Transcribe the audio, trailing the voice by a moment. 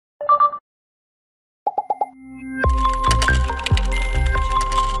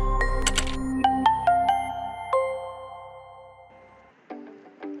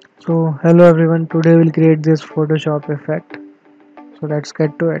So hello everyone, today we'll create this Photoshop effect. So let's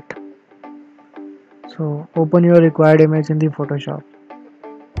get to it. So open your required image in the Photoshop.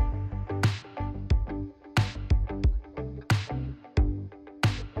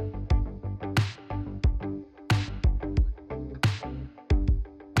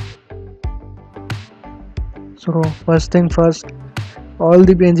 So first thing first, all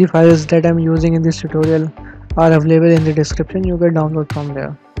the PNG files that I'm using in this tutorial are available in the description. You can download from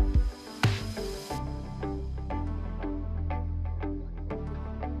there.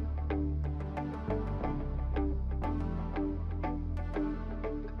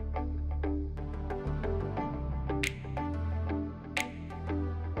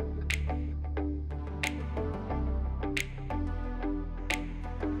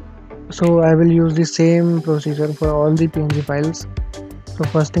 So I will use the same procedure for all the PNG files. So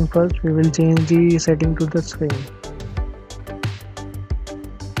first thing first, we will change the setting to the screen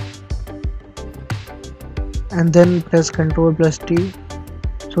and then press Ctrl plus T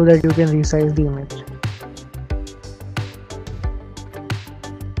so that you can resize the image.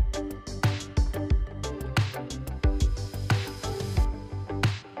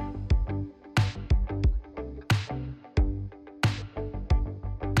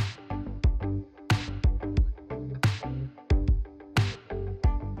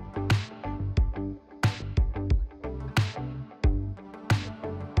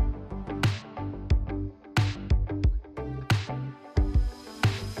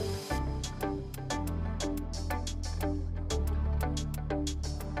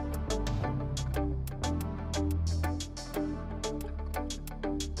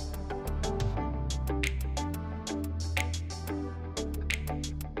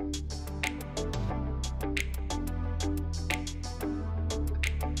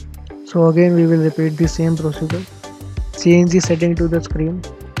 So again we will repeat the same procedure. Change the setting to the screen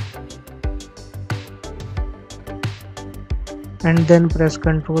and then press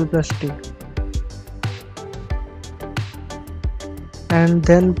Ctrl plus T and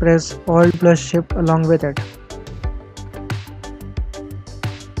then press Alt plus Shift along with it.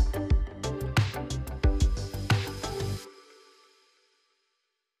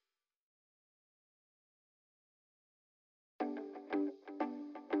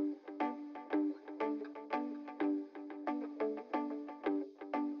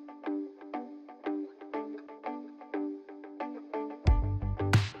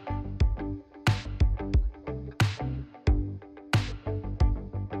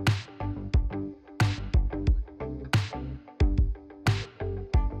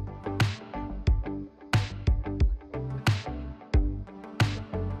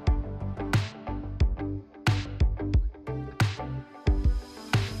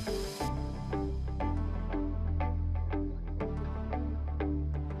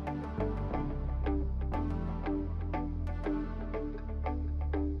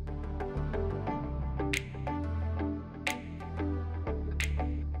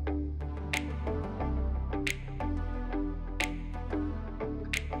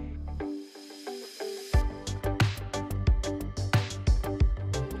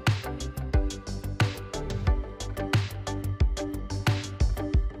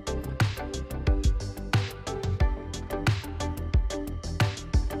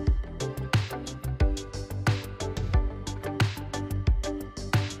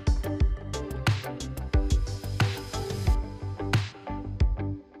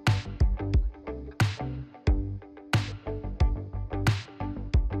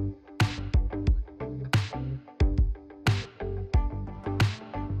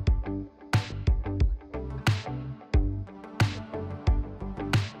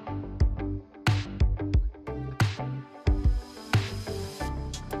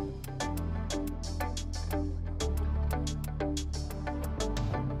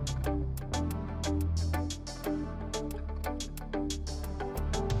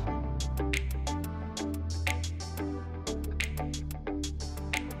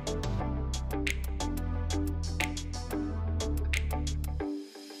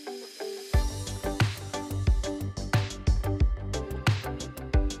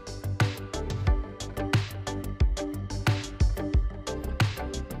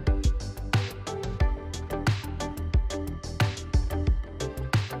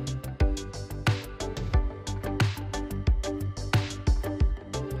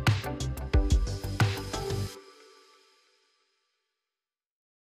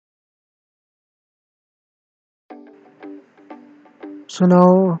 So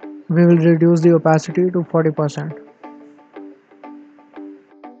now we will reduce the opacity to 40%.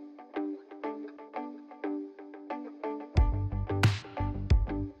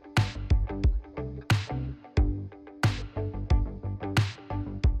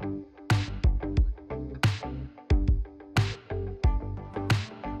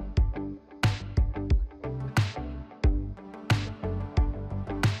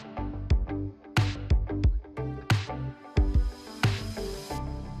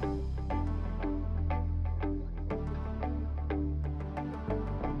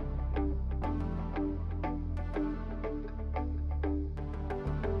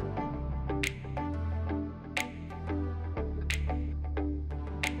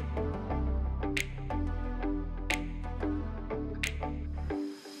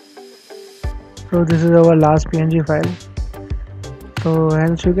 So this is our last PNG file. So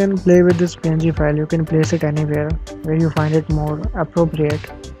hence you can play with this PNG file. You can place it anywhere where you find it more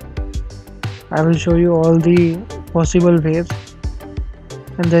appropriate. I will show you all the possible ways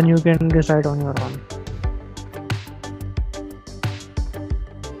and then you can decide on your own.